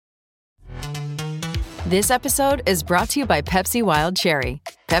This episode is brought to you by Pepsi Wild Cherry.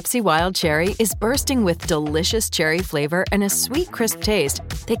 Pepsi Wild Cherry is bursting with delicious cherry flavor and a sweet, crisp taste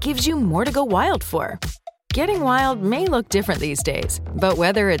that gives you more to go wild for. Getting wild may look different these days, but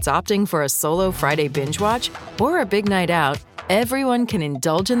whether it's opting for a solo Friday binge watch or a big night out, everyone can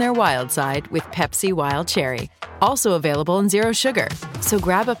indulge in their wild side with Pepsi Wild Cherry. Also available in Zero Sugar. So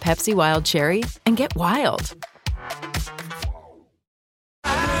grab a Pepsi Wild Cherry and get wild.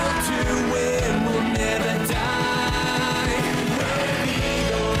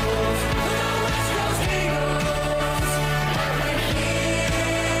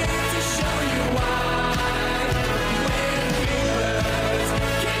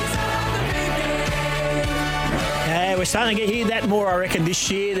 We're starting to hear that more, I reckon, this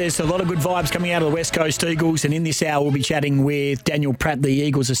year. There's a lot of good vibes coming out of the West Coast Eagles, and in this hour we'll be chatting with Daniel Pratt, the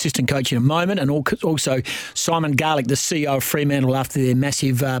Eagles assistant coach, in a moment, and also Simon Garlick, the CEO of Fremantle, after their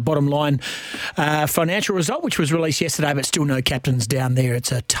massive bottom line financial result, which was released yesterday, but still no captains down there.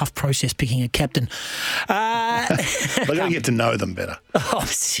 It's a tough process picking a captain. We've got to get to know them better. Oh,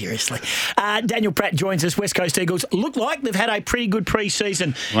 seriously. Daniel Pratt joins us. West Coast Eagles look like they've had a pretty good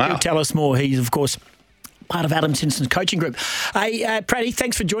pre-season. Wow. He'll tell us more. He's, of course, part of Adam Simpson's coaching group. Hey, Pratty,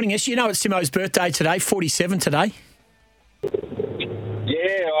 thanks for joining us. You know it's Simo's birthday today, 47 today. Yeah,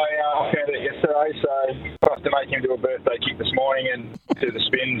 I found it yesterday, so I have to make him do a birthday kick this morning and do the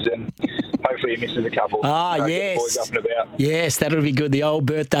spins, and hopefully he misses a couple. Ah, Get the boys yes. up and about. Yes, that'll be good. The old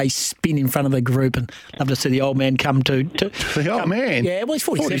birthday spin in front of the group, and love to see the old man come to The old man? Yeah, well, he's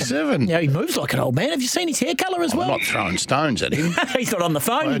 47. Yeah, he moves like an old man. Have you seen his hair colour as well? I'm not throwing stones at him. He's not on the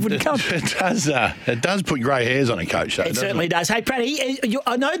phone. He wouldn't come. It does put grey hairs on a coach, though. It certainly does. Hey, Pratty,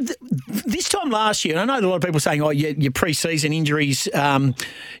 I know this time last year, and I know a lot of people saying, your pre-season injuries,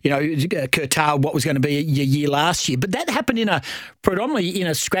 curtailed what was going to be your year last year. But that happened predominantly in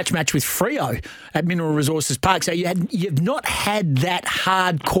a scratch match with Freo at Mineral Resources Park. So you've not had that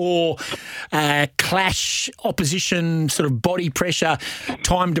hardcore clash, opposition, sort of body pressure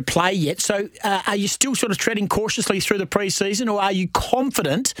time to play yet. So are you still sort of treading cautiously through the pre-season, or are you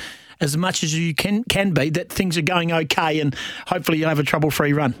confident, as much as you can be, that things are going okay and hopefully you'll have a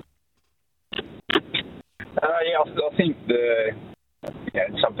trouble-free run? I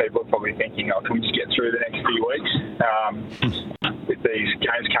think some people are probably thinking, can we just get through the next few weeks? With these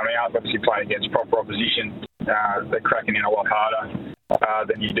games coming up, obviously playing against proper opposition, they're cracking in a lot harder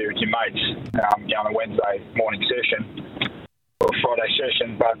than you do with your mates on a Wednesday morning session or Friday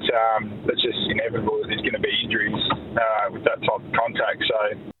session. But it's just inevitable that there's going to be injuries with that type of contact.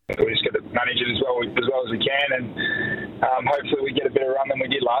 So we just got to manage it as well as we can, and hopefully we get a better run than we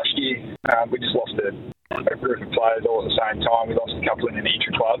did last year. We just lost a group of players all at the same time. We lost a couple in the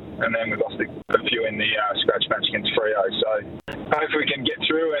intra-club, and then we lost a few in the scratch match against Freo. So hopefully we can get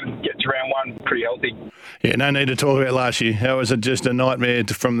through and get to round one pretty healthy. Yeah, no need to talk about last year. How was it just a nightmare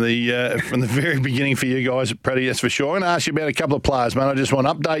from the very beginning for you guys, Pratty, that's for sure. I'm going to ask you about a couple of players, man. I just want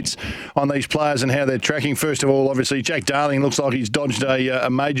updates on these players and how they're tracking. First of all, obviously, Jack Darling looks like he's dodged a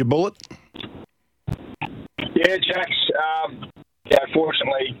major bullet. Yeah, Jack's...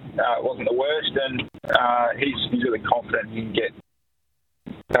 fortunately, it wasn't the worst, and he's really confident he can get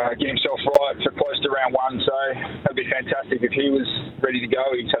himself right for close to round one. So that'd be fantastic if he was ready to go.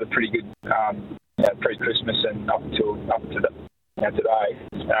 He's had a pretty good pre-Christmas and up to today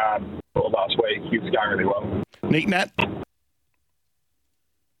or last week. He was going really well. Nick Nat?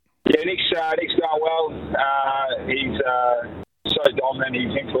 Yeah, Nick's going well. He's so dominant.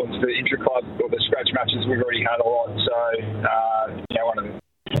 He's influenced the intra-club or the scratch matches we've already had a lot. So, one of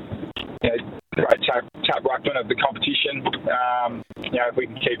the great tap ruckman of the competition. If we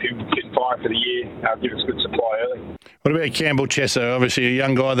can keep him fit and fine for the year, give us good supply early. What about Campbell Chesser? Obviously, a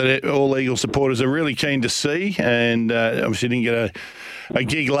young guy that all Eagle supporters are really keen to see, and obviously didn't get a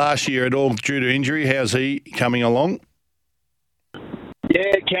gig last year at all due to injury. How's he coming along?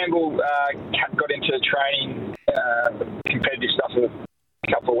 Yeah, Campbell got into training competitive stuff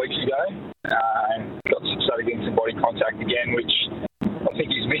a couple of weeks ago and started getting some body contact again, which I think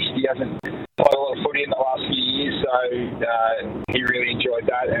he's missed. He hasn't played a lot of footy in the last few years, so he really enjoyed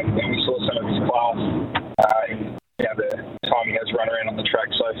that, and we saw some of his class in the time he has run around on the track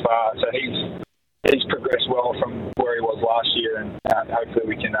so far. So he's progressed well from where he was last year, and hopefully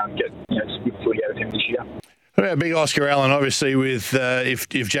we can get some good footy out of him this year. What about big Oscar Allen? Obviously, with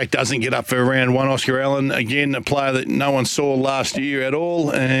if Jack doesn't get up for round one, Oscar Allen, again, a player that no one saw last year at all,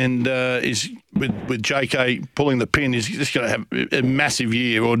 and is with JK pulling the pin, is just going to have a massive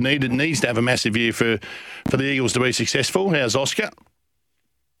year, or needs to have a massive year for the Eagles to be successful. How's Oscar?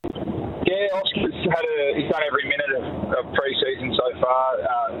 Yeah, Oscar's he's done every minute of pre-season so far,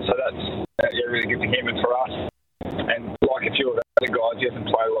 so that's really really good for him and for us. And like a few of the other guys, he hasn't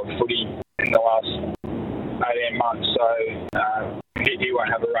played a lot of footy in the last 18 months, so he won't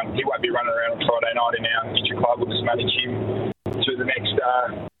have a run. He won't be running around on Friday night in our future club. We'll just manage him through the next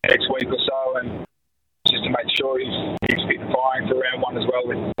week or so, and just to make sure he's fit and firing for round one as well,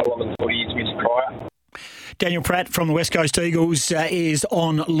 with a lot of the footy he's missed prior. Daniel Pratt from the West Coast Eagles is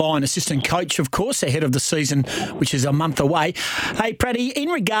online, assistant coach, of course, ahead of the season, which is a month away. Hey, Pratty, in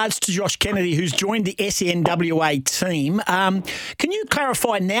regards to Josh Kennedy, who's joined the SNWA team, can you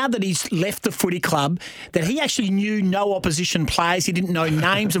clarify, now that he's left the footy club, that he actually knew no opposition players? He didn't know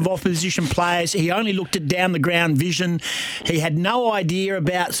names of opposition players. He only looked at down-the-ground vision. He had no idea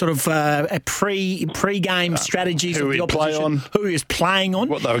about sort of a pre-game strategies who of the opposition, who he was playing on.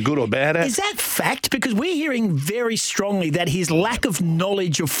 What they were good or bad at. Is that fact? Because we're hearing very strongly that his lack of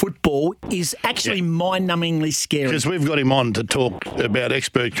knowledge of football is actually mind-numbingly scary. Because we've got him on to talk about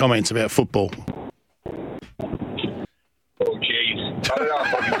expert comments about football. Oh, jeez. I don't know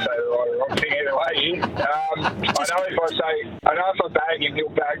if I can say the right or wrong thing either way. I know if I bag him, he'll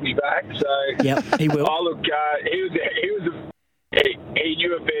bag me back. So yeah, he will. Oh, look, he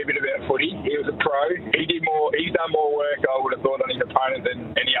knew a fair bit about footy. He was a pro. He's done more work, I would have thought, on his opponent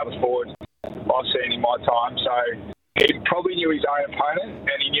than any other forward I've seen in my time. So he probably knew his own opponent,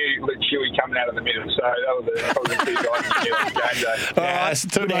 and he knew Chewy coming out of the middle. So that was probably the two guys he knew on the game day. That's the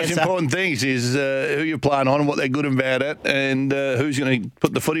two most important things is who you're playing on, what they're good and bad at, and who's going to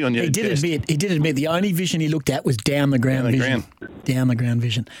put the footy on you. He did admit the only vision he looked at was down the ground vision. Down the ground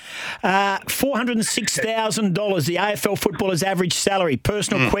vision. $406,000, the AFL footballer's average salary.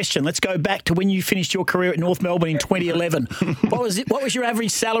 Personal question. Let's go back to when you finished your career at North Melbourne in 2011. What was your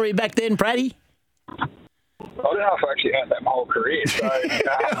average salary back then, Pratty? I don't know if I actually earned that my whole career. So I don't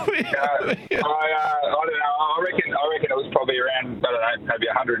know. I reckon it was probably around, maybe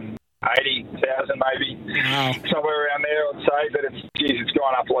 180,000, maybe somewhere around there, I'd say. But it's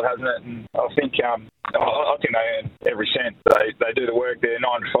gone up a lot, hasn't it? And I think they earn every cent. They do the work there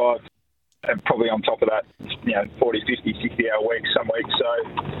 9 to 5, and probably on top of that, 40, 50, 60-hour weeks some weeks. So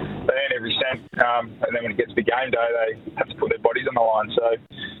they earn every cent. And then when it gets to game day, they have to put their bodies on the line. So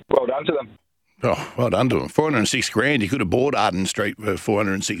well done to them. Oh, well done to him. $406,000. You could have bought Arden Street for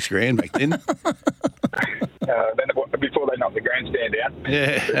 $406,000 back then. Before they knocked the grandstand down.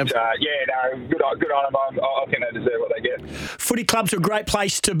 Yeah, good on them. I think they deserve what they get. Footy clubs are a great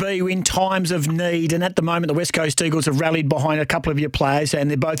place to be in times of need, and at the moment the West Coast Eagles have rallied behind a couple of your players, and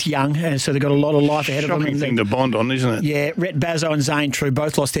they're both young, so they've got a lot of life ahead of them. Shocking thing to bond on, isn't it? Yeah, Rhett Bazzo and Zane True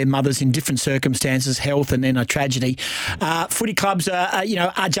both lost their mothers in different circumstances, health and then a tragedy. Footy clubs are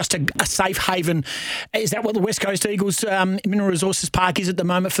just a safe haven. Is that what the West Coast Eagles Mineral Resources Park is at the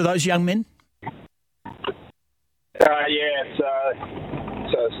moment for those young men?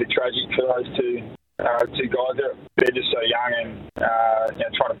 So it's tragic for those two guys. They're just so young and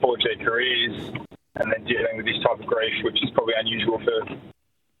trying to forge their careers, and then dealing with this type of grief, which is probably unusual for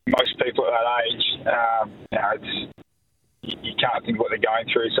most people at that age. You can't think of what they're going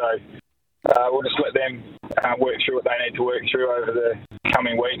through. So we'll just let them work through what they need to work through over the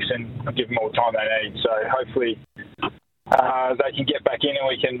coming weeks, and give them all the time they need. So hopefully they can get back in, and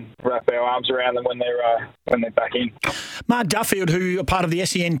we can wrap our arms around them when they're back in. Mark Duffield, who are part of the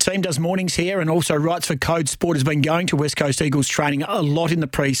SEN team, does mornings here and also writes for Code Sport, has been going to West Coast Eagles training a lot in the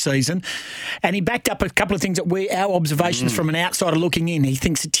pre-season, and he backed up a couple of things that our observations from an outsider looking in. He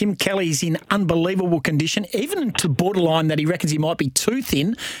thinks that Tim Kelly's in unbelievable condition, even to borderline that he reckons he might be too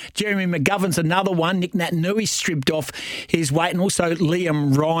thin. Jeremy McGovern's another one. Nick Naitanui stripped off his weight, and also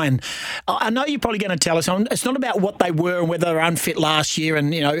Liam Ryan. I know you're probably going to tell us it's not about what they were and whether they were unfit last year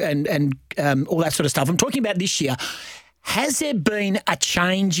and all that sort of stuff. I'm talking about this year. Has there been a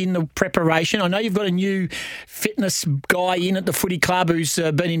change in the preparation? I know you've got a new fitness guy in at the footy club who's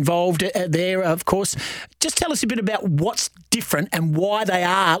been involved there, of course. Just tell us a bit about what's different and why they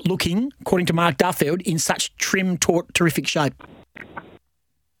are looking, according to Mark Duffield, in such trim, terrific shape.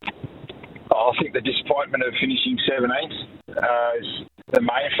 I think the disappointment of finishing 17th is the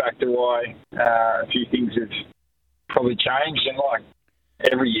main factor why a few things have probably changed. And like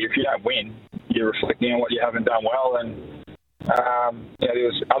every year, if you don't win, you're reflecting on what you haven't done well. And there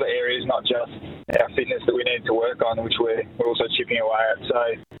was other areas, not just our fitness, that we needed to work on, which we're also chipping away at.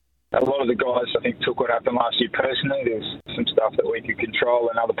 So a lot of the guys, I think, took what happened last year personally. There's some stuff that we could control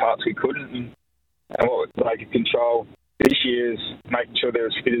and other parts we couldn't. And what they could control this year is making sure they're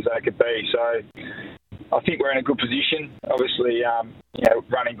as fit as they could be. So I think we're in a good position. Obviously,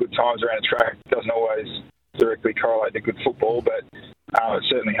 running good times around a track doesn't always directly correlate to good football, but it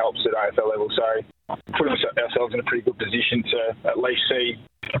certainly helps at AFL level. So putting ourselves in a pretty good position to at least see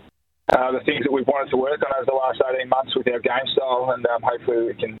the things that we've wanted to work on over the last 18 months with our game style, and hopefully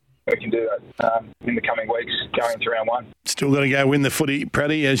we can do that in the coming weeks going into round one. Still got to go win the footy,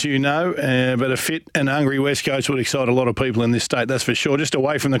 Praddy, as you know, but a fit and hungry West Coast would excite a lot of people in this state, that's for sure. Just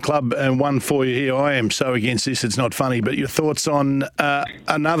away from the club and one for you here. I am so against this, it's not funny, but your thoughts on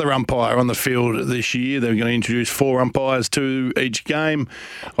another umpire on the field this year. They're going to introduce 4 umpires to each game.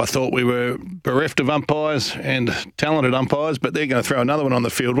 I thought we were bereft of umpires and talented umpires, but they're going to throw another one on the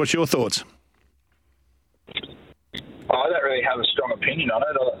field. What's your thoughts? I don't really have a strong opinion on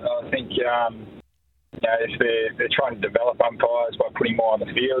it. I think if they're trying to develop umpires by putting more on the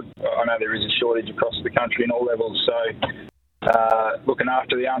field, I know there is a shortage across the country in all levels. So looking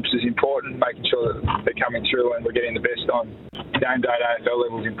after the umps is important. Making sure that they're coming through and we're getting the best on game day at AFL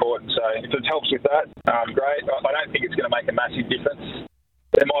level is important. So if it helps with that, great. I don't think it's going to make a massive difference.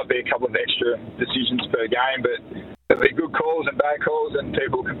 There might be a couple of extra decisions per game, but there'll be good calls and bad calls, and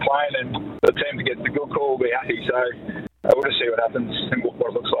people complain, and the team that gets the good call will be happy. So we'll just see what happens and what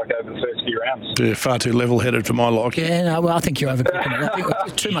it looks like over the first few rounds. Yeah, far too level-headed for my liking. Yeah, no, well, I think you're overcooking it. I think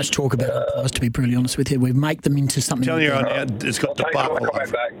there's too much talk about umpires, to be brutally honest with you. We make them into something. Telling you right now, it's got the butt.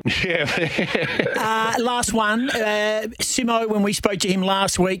 Yeah. Last one. Simo, when we spoke to him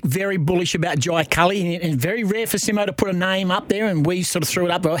last week, very bullish about Jai Cully, and very rare for Simo to put a name up there, and we sort of threw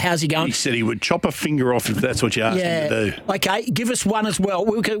it up. Well, how's he going? He said he would chop a finger off if that's what you asked him to do. Okay, give us one as well.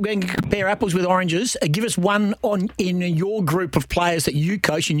 We're going to compare apples with oranges. Give us one in your group of players that you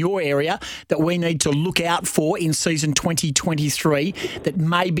coach in your area that we need to look out for in season 2023 that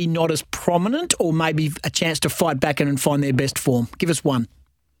may be not as prominent or maybe a chance to fight back and find their best form. Give us one.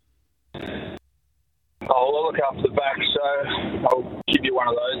 I'll look after the back, so I'll give you one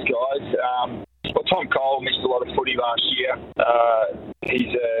of those guys. Well, Tom Cole missed a lot of footy last year.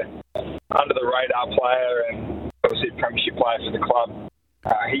 He's a under-the-radar player and obviously a premiership player for the club.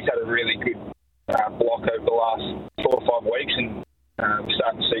 He's had a really good block over the last 4 or 5 weeks, and we're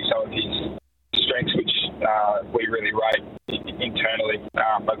starting to see some of his strengths, which we really rate internally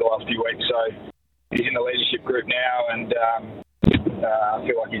over the last few weeks. So he's in the leadership group now, and I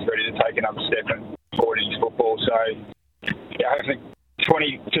feel like he's ready to take another step forward in his football. So yeah, hopefully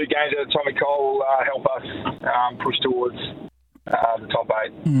 22 games out of Tommy Cole will help us push towards the top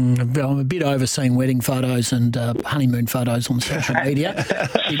 8. I'm a bit overseeing wedding photos and honeymoon photos on social media.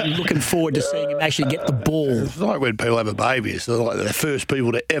 Looking forward to seeing him actually get the ball. It's like when people have a baby. It's like they're the first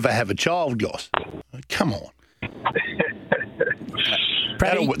people to ever have a child, Goss. Come on.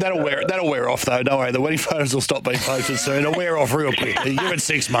 That'll wear off, though. Don't worry. The wedding photos will stop being posted soon. It'll wear off real quick. Give it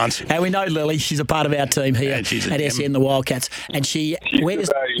 6 months. And we know Lily. She's a part of our team here at SEN, the Wildcats. And she wears...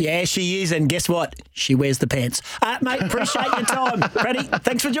 Yeah, she is. And guess what? She wears the pants. Mate, appreciate your time. Praddy,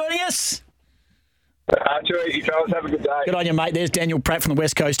 thanks for joining us. Too easy, fellas. Have a good day. Good on you, mate. There's Daniel Pratt from the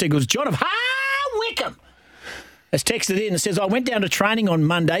West Coast Eagles. John of Wickham has texted in and says, I went down to training on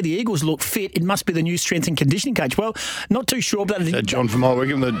Monday. The Eagles look fit. It must be the new strength and conditioning coach. Well, not too sure. But is that John from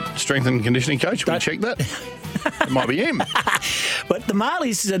Wickham, the strength and conditioning coach? Will you check that? It might be him. But the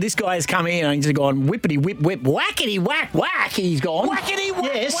Marlies, this guy has come in and he's gone whippity whip whip, whackity whack whack. He's gone whackity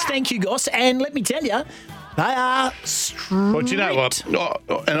whack. Yes, whack. Thank you, Goss. And let me tell you, they are strict. Well, do you know what?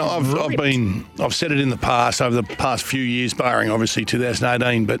 And I've said it in the past, over the past few years, barring obviously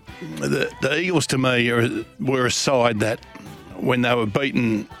 2018. But the Eagles, to me, were a side that, when they were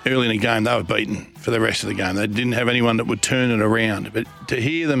beaten early in the game, they were beaten for the rest of the game. They didn't have anyone that would turn it around. But to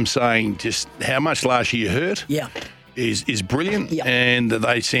hear them saying just how much last year hurt, is brilliant, and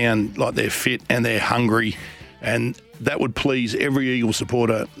they sound like they're fit and they're hungry, and that would please every Eagle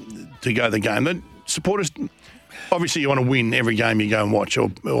supporter to go the game. But supporters, obviously you want to win every game you go and watch or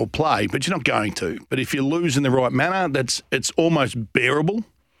play, but you're not going to. But if you lose in the right manner, it's almost bearable.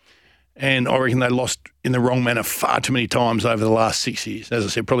 And I reckon they lost in the wrong manner far too many times over the last 6 years. As I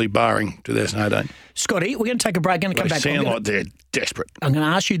said, probably barring 2018. Scotty, we're going to take a break. Going to come back. They sound like they're desperate. I'm going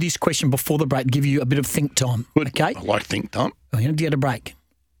to ask you this question before the break, give you a bit of think time. Good. Okay? I like think time. I'm going to get a break.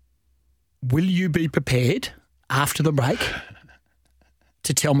 Will you be prepared after the break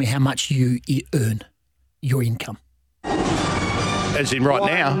to tell me how much you earn, your income? As in right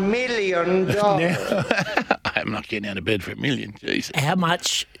now? $1 million. I'm not getting out of bed for $1 million. Jesus. How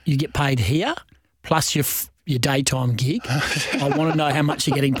much you get paid here, plus your daytime gig. I want to know how much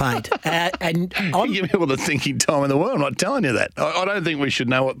you're getting paid. And you give me all the thinking time in the world. I'm not telling you that. I don't think we should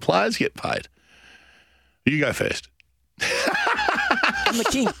know what players get paid. You go first. I'm the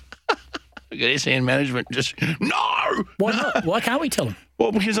king. Look at SEN management. Just no. Why not? Why can't we tell them?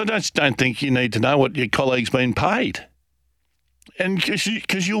 Well, because I don't think you need to know what your colleague's been paid. And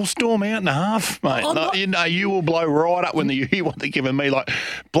because you'll storm out in a half, mate. You will blow right up when you hear what they're giving me. Like,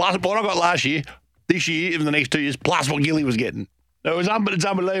 plus what I got last year, this year, in the next 2 years, plus what Gilly was getting. It's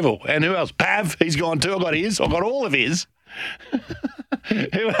unbelievable. And who else? Pav, he's gone too. I got his. I got all of his.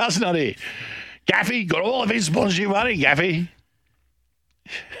 Who else not here? Gaffy, got all of his sponsorship money, Gaffy.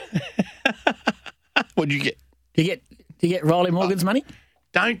 What'd you get? Do you get Riley Morgan's money?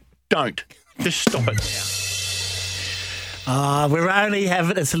 Don't. Just stop it now. We're only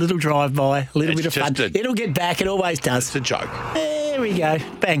having it's a little drive-by, a little bit of fun. It'll get back. It always does. It's a joke. There we go.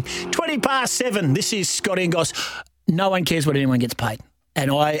 Bang. 7:20. This is Scotty and Goss. No one cares what anyone gets paid. And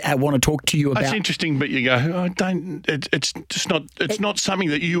I want to talk to you about... That's interesting, but you go, it's just not... It's not something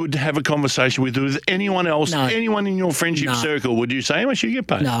that you would have a conversation with anyone else, anyone in your friendship circle. Would you say how much you get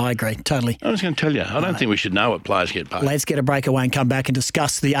paid? No, I agree, totally. I was going to tell you, I don't think we should know what players get paid. Let's get a breakaway and come back and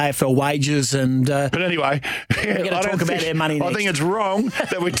discuss the AFL wages and... but anyway... We're going to talk about their money next. I think it's wrong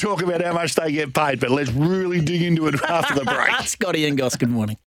that we talk about how much they get paid, but let's really dig into it after the break. Scotty and Goss, good morning.